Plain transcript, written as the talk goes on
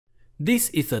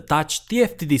This is a touch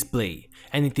TFT display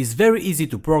and it is very easy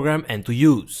to program and to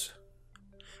use.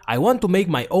 I want to make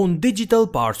my own digital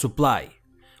power supply,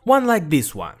 one like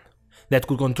this one, that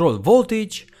could control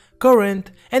voltage,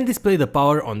 current and display the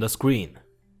power on the screen.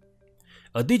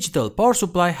 A digital power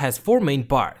supply has four main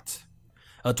parts.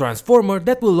 A transformer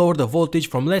that will lower the voltage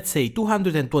from, let's say,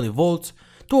 220 volts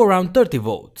to around 30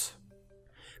 volts.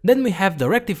 Then we have the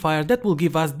rectifier that will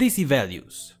give us DC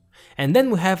values. And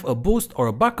then we have a boost or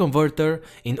a buck converter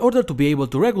in order to be able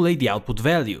to regulate the output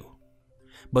value.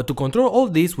 But to control all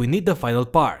this we need the final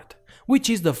part, which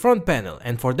is the front panel,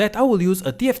 and for that I will use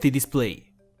a TFT display.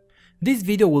 This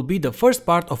video will be the first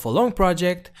part of a long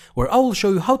project where I will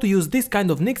show you how to use this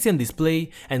kind of Nextion display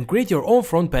and create your own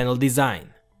front panel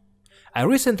design. I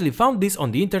recently found this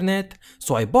on the internet,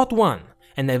 so I bought one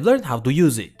and I've learned how to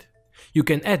use it. You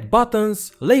can add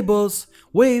buttons, labels,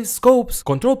 waves, scopes,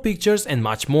 control pictures and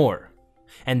much more.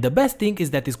 And the best thing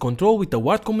is that it's controlled with a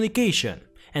wired communication,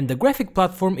 and the graphic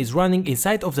platform is running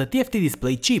inside of the TFT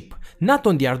display chip, not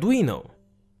on the Arduino.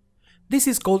 This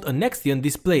is called a Nextion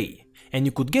display, and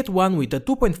you could get one with a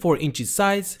 2.4 inches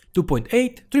size,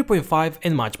 2.8, 3.5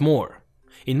 and much more.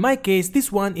 In my case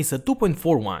this one is a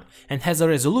 2.4 one and has a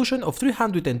resolution of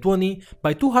 320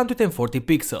 by 240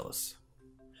 pixels.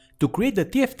 To create the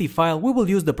TFT file we will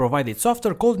use the provided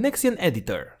software called Nextion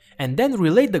Editor, and then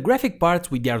relate the graphic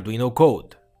parts with the Arduino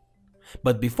code.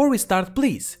 But before we start,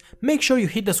 please make sure you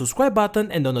hit the subscribe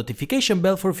button and the notification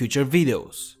bell for future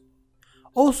videos.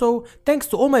 Also, thanks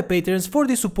to all my patrons for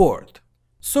the support.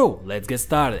 So let's get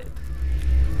started.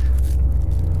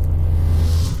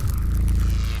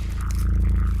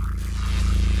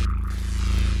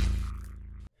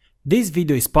 This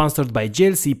video is sponsored by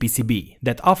JLC PCB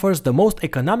that offers the most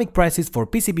economic prices for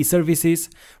PCB services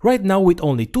right now with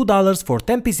only $2 for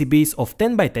 10 PCBs of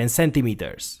 10 by 10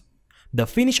 centimeters. The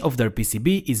finish of their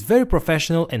PCB is very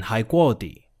professional and high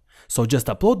quality. So just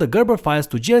upload the Gerber files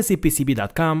to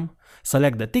jlcpcb.com,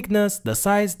 select the thickness, the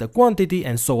size, the quantity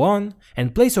and so on,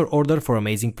 and place your order for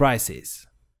amazing prices.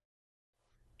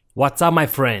 What's up my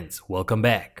friends, welcome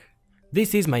back.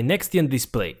 This is my Nextion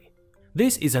display.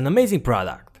 This is an amazing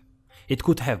product. It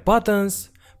could have buttons,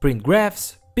 print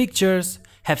graphs, pictures,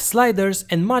 have sliders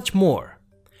and much more.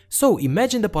 So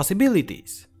imagine the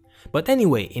possibilities. But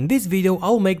anyway, in this video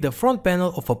I'll make the front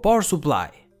panel of a power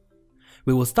supply.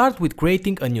 We will start with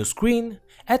creating a new screen,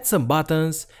 add some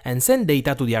buttons and send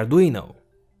data to the Arduino.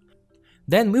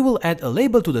 Then we will add a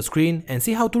label to the screen and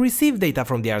see how to receive data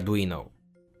from the Arduino.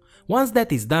 Once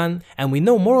that is done and we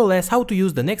know more or less how to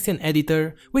use the Nextion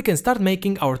editor, we can start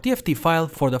making our TFT file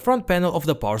for the front panel of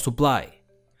the power supply.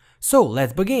 So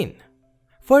let's begin.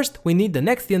 First we need the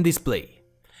Nextion display,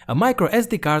 a micro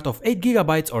SD card of 8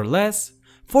 GB or less,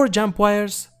 4 jump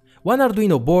wires, 1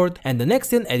 Arduino board and the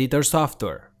Nextion editor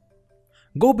software.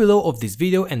 Go below of this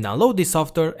video and download this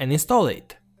software and install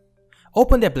it.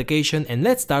 Open the application and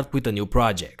let's start with a new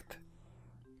project.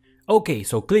 Okay,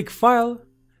 so click File,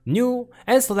 New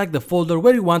and select the folder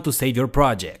where you want to save your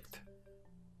project.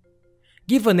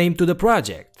 Give a name to the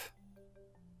project.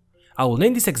 I will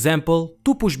name this example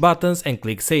 2 push buttons and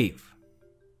click Save.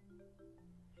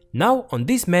 Now on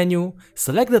this menu,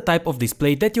 select the type of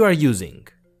display that you are using.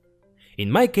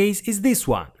 In my case is this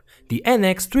one, the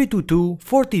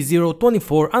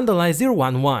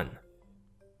NX322-4024-011.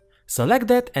 Select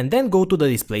that and then go to the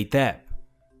Display tab.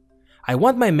 I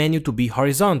want my menu to be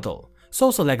horizontal,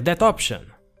 so select that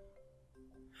option.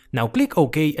 Now click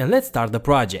OK and let's start the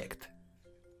project.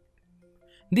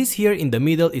 This here in the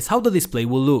middle is how the display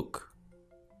will look.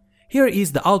 Here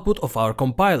is the output of our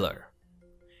compiler.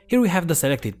 Here we have the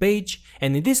selected page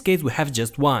and in this case we have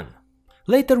just one.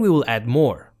 Later we will add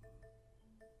more.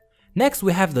 Next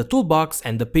we have the toolbox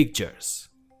and the pictures.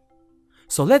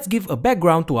 So let's give a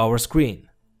background to our screen.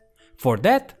 For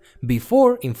that,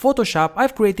 before in Photoshop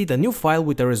I've created a new file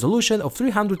with a resolution of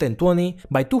 320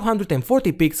 by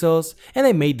 240 pixels and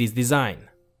I made this design.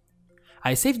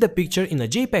 I saved the picture in a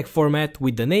JPEG format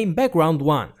with the name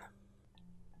background1.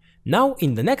 Now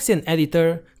in the Nextion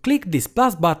editor, click this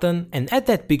plus button and add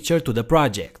that picture to the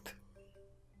project.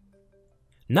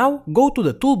 Now go to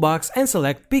the toolbox and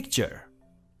select picture.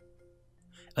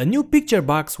 A new picture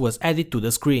box was added to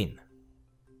the screen.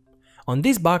 On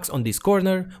this box on this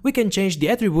corner, we can change the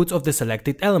attributes of the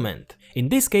selected element. In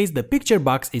this case, the picture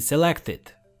box is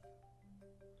selected.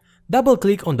 Double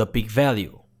click on the pick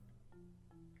value.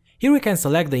 Here we can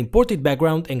select the imported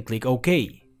background and click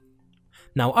OK.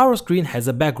 Now our screen has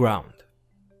a background.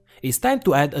 It's time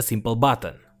to add a simple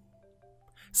button.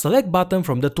 Select button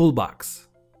from the toolbox.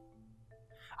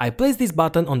 I place this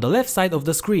button on the left side of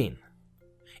the screen.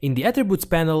 In the attributes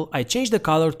panel, I change the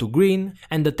color to green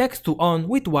and the text to on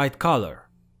with white color.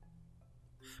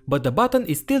 But the button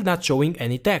is still not showing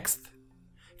any text.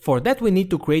 For that we need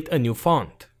to create a new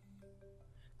font.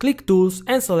 Click Tools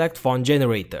and select Font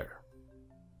Generator.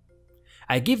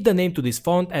 I give the name to this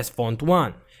font as Font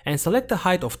 1 and select a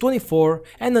height of 24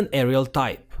 and an Arial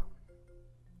type.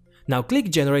 Now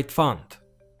click Generate Font.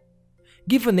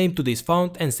 Give a name to this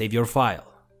font and save your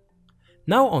file.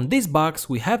 Now on this box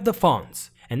we have the fonts,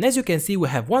 and as you can see we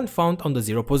have one font on the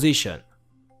 0 position.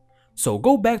 So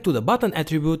go back to the button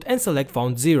attribute and select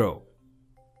font 0.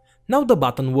 Now the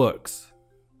button works.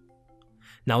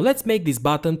 Now let's make this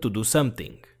button to do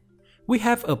something. We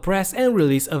have a press and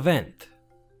release event.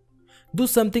 Do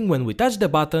something when we touch the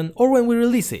button or when we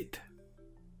release it.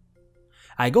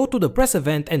 I go to the press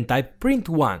event and type print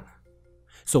 1.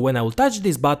 So when I will touch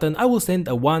this button I will send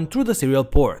a 1 through the serial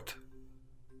port.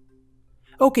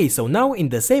 Okay, so now in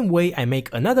the same way I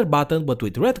make another button but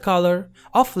with red color,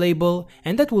 off label,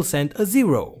 and that will send a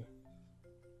 0.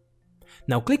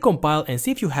 Now click compile and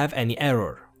see if you have any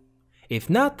error. If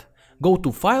not, go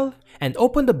to File and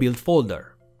open the build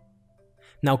folder.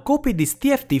 Now copy this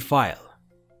TFT file.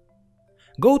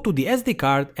 Go to the SD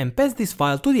card and paste this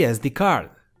file to the SD card.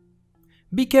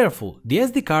 Be careful, the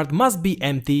SD card must be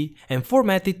empty and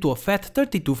formatted to a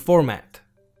FAT32 format.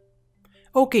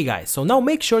 Okay guys, so now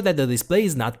make sure that the display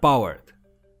is not powered.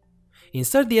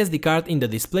 Insert the SD card in the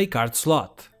display card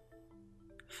slot.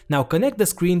 Now connect the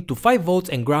screen to 5 volts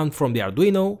and ground from the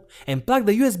Arduino and plug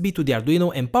the USB to the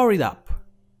Arduino and power it up.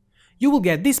 You will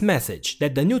get this message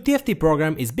that the new TFT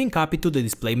program is being copied to the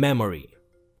display memory.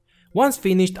 Once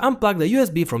finished, unplug the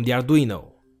USB from the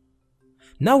Arduino.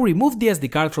 Now remove the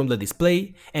SD card from the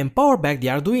display and power back the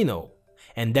Arduino.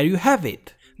 And there you have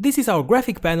it. This is our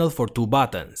graphic panel for 2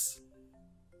 buttons.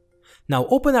 Now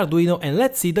open Arduino and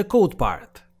let's see the code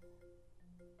part.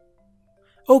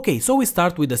 Okay, so we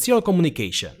start with the serial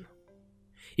communication.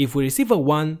 If we receive a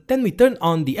 1, then we turn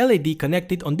on the LED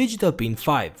connected on digital pin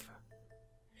 5.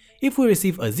 If we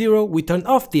receive a 0, we turn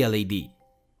off the LED.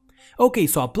 Okay,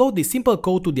 so upload this simple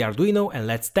code to the Arduino and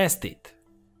let's test it.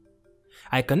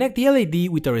 I connect the LED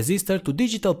with a resistor to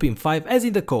digital pin 5 as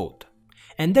in the code.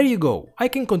 And there you go, I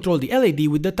can control the LED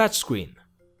with the touchscreen.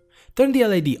 Turn the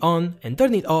LED on and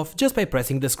turn it off just by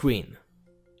pressing the screen.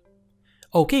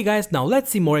 Okay guys, now let's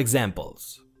see more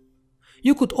examples.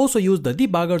 You could also use the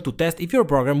debugger to test if your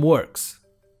program works.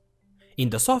 In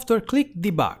the software, click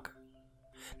Debug.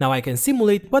 Now I can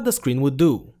simulate what the screen would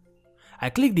do. I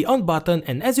click the on button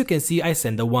and as you can see I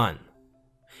send a 1.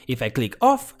 If I click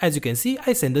off, as you can see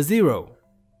I send a 0.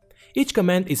 Each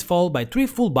command is followed by 3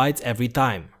 full bytes every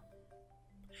time.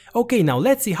 Okay, now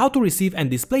let's see how to receive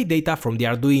and display data from the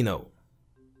Arduino.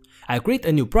 I create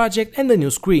a new project and a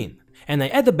new screen, and I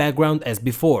add a background as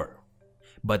before.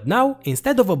 But now,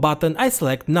 instead of a button, I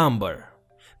select number.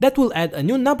 That will add a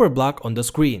new number block on the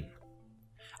screen.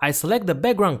 I select the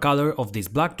background color of this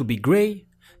block to be gray,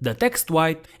 the text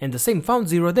white, and the same font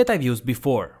 0 that I've used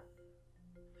before.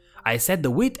 I set the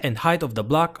width and height of the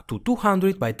block to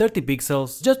 200 by 30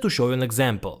 pixels just to show you an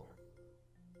example.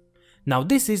 Now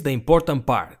this is the important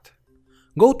part.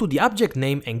 Go to the object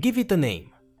name and give it a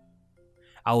name.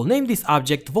 I will name this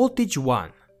object voltage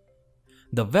 1.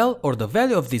 The val or the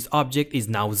value of this object is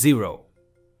now 0.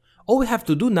 All we have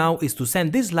to do now is to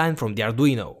send this line from the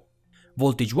Arduino.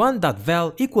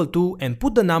 Voltage1.val equal to and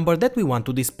put the number that we want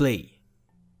to display.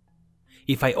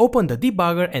 If I open the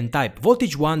debugger and type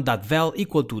voltage1.val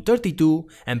equal to 32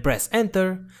 and press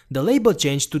enter, the label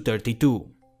changed to 32.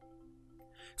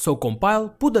 So compile,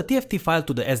 put the TFT file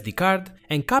to the SD card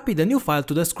and copy the new file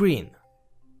to the screen.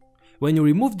 When you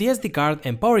remove the SD card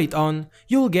and power it on,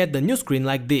 you will get the new screen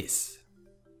like this.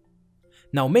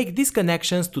 Now make these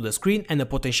connections to the screen and a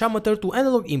potentiometer to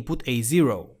analog input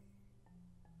A0.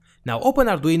 Now open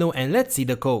Arduino and let's see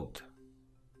the code.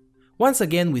 Once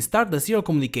again we start the serial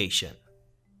communication.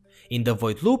 In the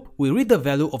void loop we read the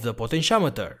value of the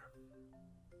potentiometer.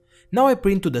 Now I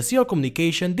print to the serial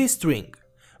communication this string,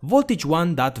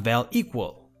 voltage1.val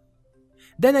equal.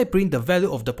 Then I print the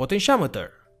value of the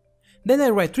potentiometer. Then I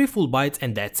write 3 full bytes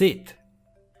and that's it.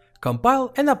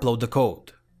 Compile and upload the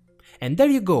code. And there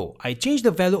you go, I changed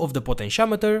the value of the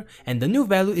potentiometer and the new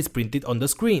value is printed on the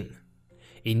screen.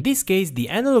 In this case the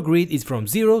analog read is from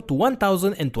 0 to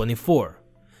 1024.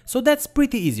 So that's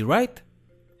pretty easy, right?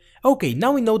 Okay,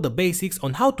 now we know the basics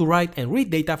on how to write and read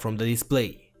data from the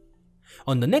display.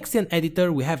 On the Nextion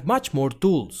editor we have much more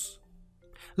tools.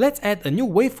 Let's add a new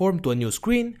waveform to a new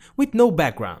screen with no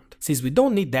background, since we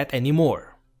don't need that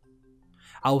anymore.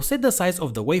 I'll set the size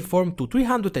of the waveform to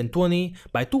 320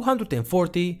 by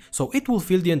 240 so it will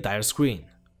fill the entire screen.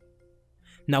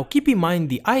 Now keep in mind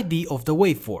the ID of the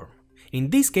waveform. In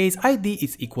this case, ID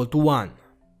is equal to 1.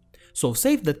 So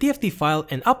save the TFT file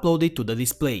and upload it to the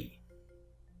display.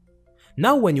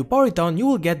 Now when you power it on, you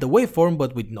will get the waveform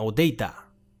but with no data.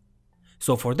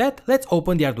 So for that, let's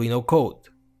open the Arduino code.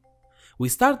 We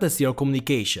start the serial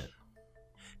communication.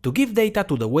 To give data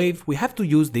to the wave, we have to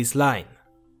use this line.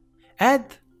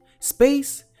 Add,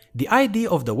 space, the ID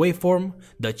of the waveform,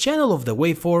 the channel of the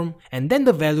waveform, and then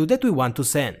the value that we want to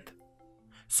send.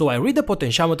 So I read the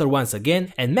potentiometer once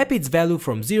again and map its value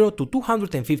from 0 to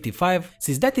 255,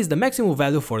 since that is the maximum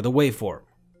value for the waveform.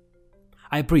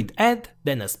 I print add,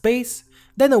 then a space,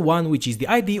 then a 1 which is the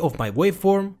ID of my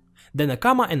waveform, then a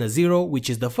comma and a 0 which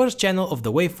is the first channel of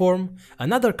the waveform,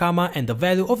 another comma and the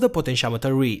value of the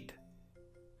potentiometer read.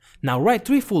 Now write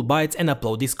 3 full bytes and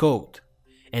upload this code.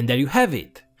 And there you have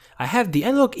it. I have the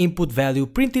analog input value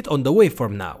printed on the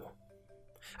waveform now.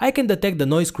 I can detect the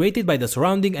noise created by the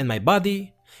surrounding and my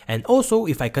body, and also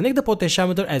if I connect the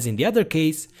potentiometer as in the other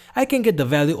case, I can get the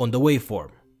value on the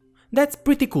waveform. That's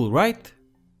pretty cool, right?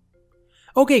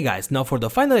 Okay guys, now for the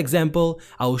final example,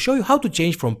 I will show you how to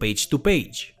change from page to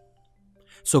page.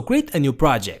 So create a new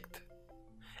project.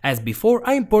 As before,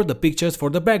 I import the pictures for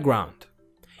the background.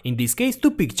 In this case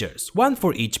 2 pictures, one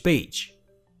for each page.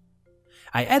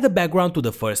 I add a background to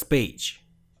the first page.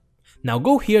 Now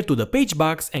go here to the page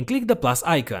box and click the plus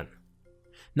icon.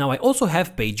 Now I also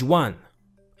have page 1.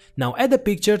 Now add a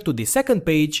picture to the second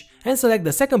page and select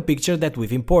the second picture that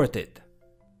we've imported.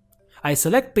 I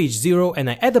select page 0 and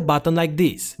I add a button like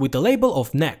this with a label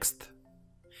of next.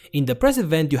 In the press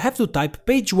event you have to type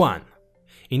page 1.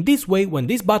 In this way, when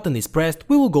this button is pressed,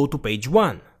 we will go to page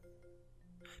 1.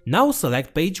 Now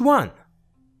select page 1.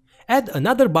 Add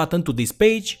another button to this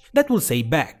page that will say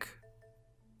back.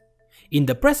 In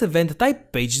the press event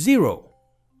type page 0.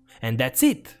 And that's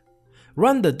it.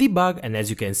 Run the debug and as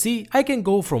you can see, I can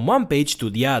go from one page to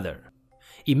the other.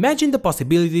 Imagine the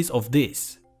possibilities of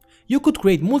this. You could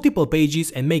create multiple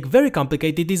pages and make very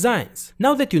complicated designs,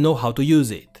 now that you know how to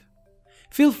use it.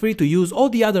 Feel free to use all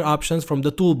the other options from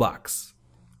the toolbox.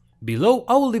 Below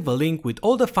I will leave a link with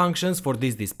all the functions for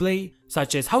this display,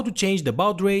 such as how to change the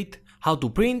baud rate, how to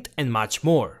print and much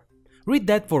more. Read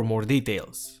that for more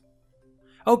details.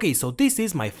 Okay, so this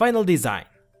is my final design.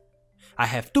 I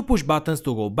have 2 push buttons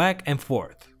to go back and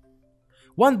forth.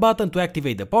 1 button to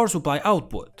activate the power supply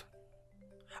output.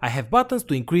 I have buttons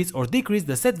to increase or decrease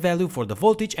the set value for the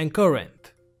voltage and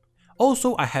current.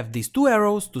 Also I have these 2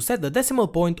 arrows to set the decimal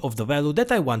point of the value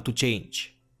that I want to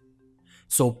change.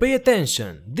 So pay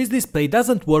attention, this display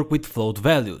doesn't work with float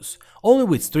values, only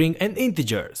with string and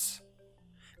integers.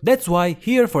 That's why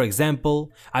here, for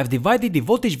example, I've divided the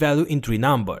voltage value in 3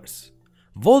 numbers: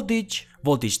 voltage,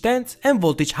 voltage tens and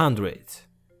voltage hundreds.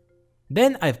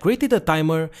 Then I've created a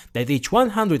timer that each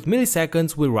 100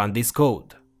 milliseconds will run this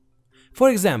code. For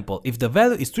example, if the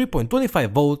value is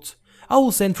 3.25 volts, I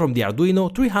will send from the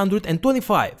Arduino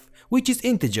 325, which is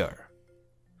integer.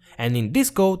 And in this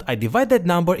code I divide that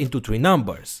number into 3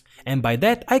 numbers, and by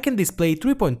that I can display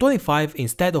 3.25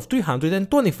 instead of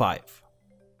 325.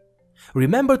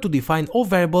 Remember to define all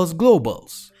variables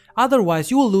globals,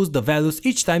 otherwise you will lose the values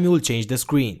each time you will change the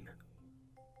screen.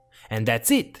 And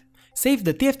that's it. Save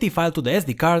the TFT file to the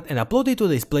SD card and upload it to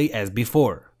the display as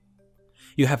before.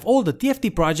 You have all the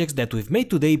TFT projects that we've made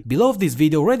today below of this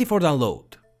video ready for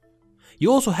download.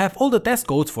 You also have all the test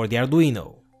codes for the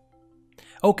Arduino.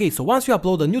 Okay, so once you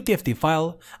upload a new TFT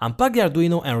file, unplug the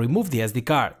Arduino and remove the SD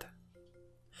card.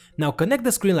 Now connect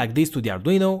the screen like this to the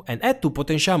Arduino and add 2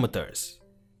 potentiometers.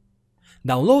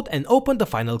 Download and open the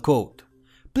final code.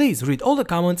 Please read all the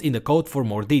comments in the code for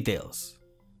more details.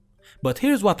 But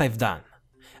here's what I've done.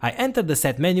 I entered the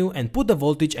set menu and put the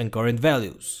voltage and current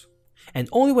values. And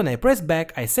only when I press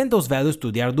back I send those values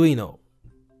to the Arduino.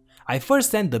 I first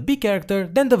send the B character,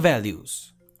 then the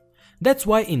values. That's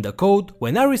why in the code,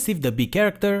 when I receive the B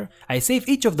character, I save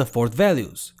each of the 4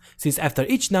 values, since after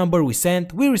each number we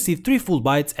sent, we receive 3 full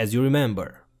bytes as you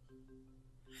remember.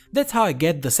 That's how I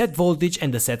get the set voltage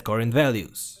and the set current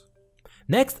values.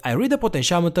 Next, I read the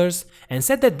potentiometers and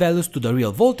set that values to the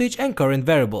real voltage and current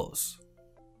variables.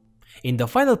 In the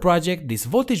final project, this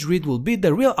voltage read will be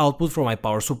the real output from my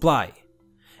power supply.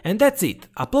 And that's it,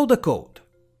 upload the code.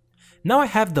 Now I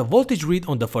have the voltage read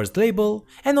on the first label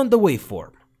and on the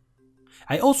waveform.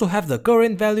 I also have the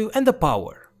current value and the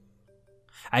power.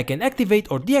 I can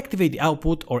activate or deactivate the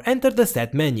output or enter the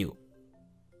set menu.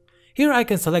 Here I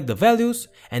can select the values,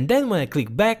 and then when I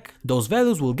click back, those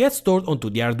values will get stored onto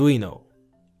the Arduino.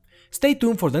 Stay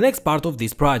tuned for the next part of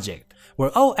this project,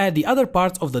 where I'll add the other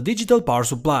parts of the digital power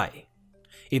supply.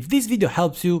 If this video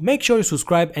helps you, make sure you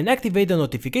subscribe and activate the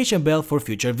notification bell for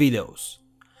future videos.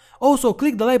 Also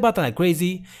click the like button like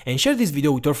crazy and share this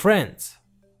video with your friends.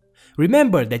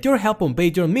 Remember that your help on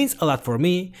Patreon means a lot for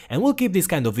me and will keep these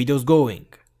kind of videos going.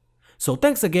 So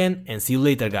thanks again and see you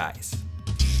later guys.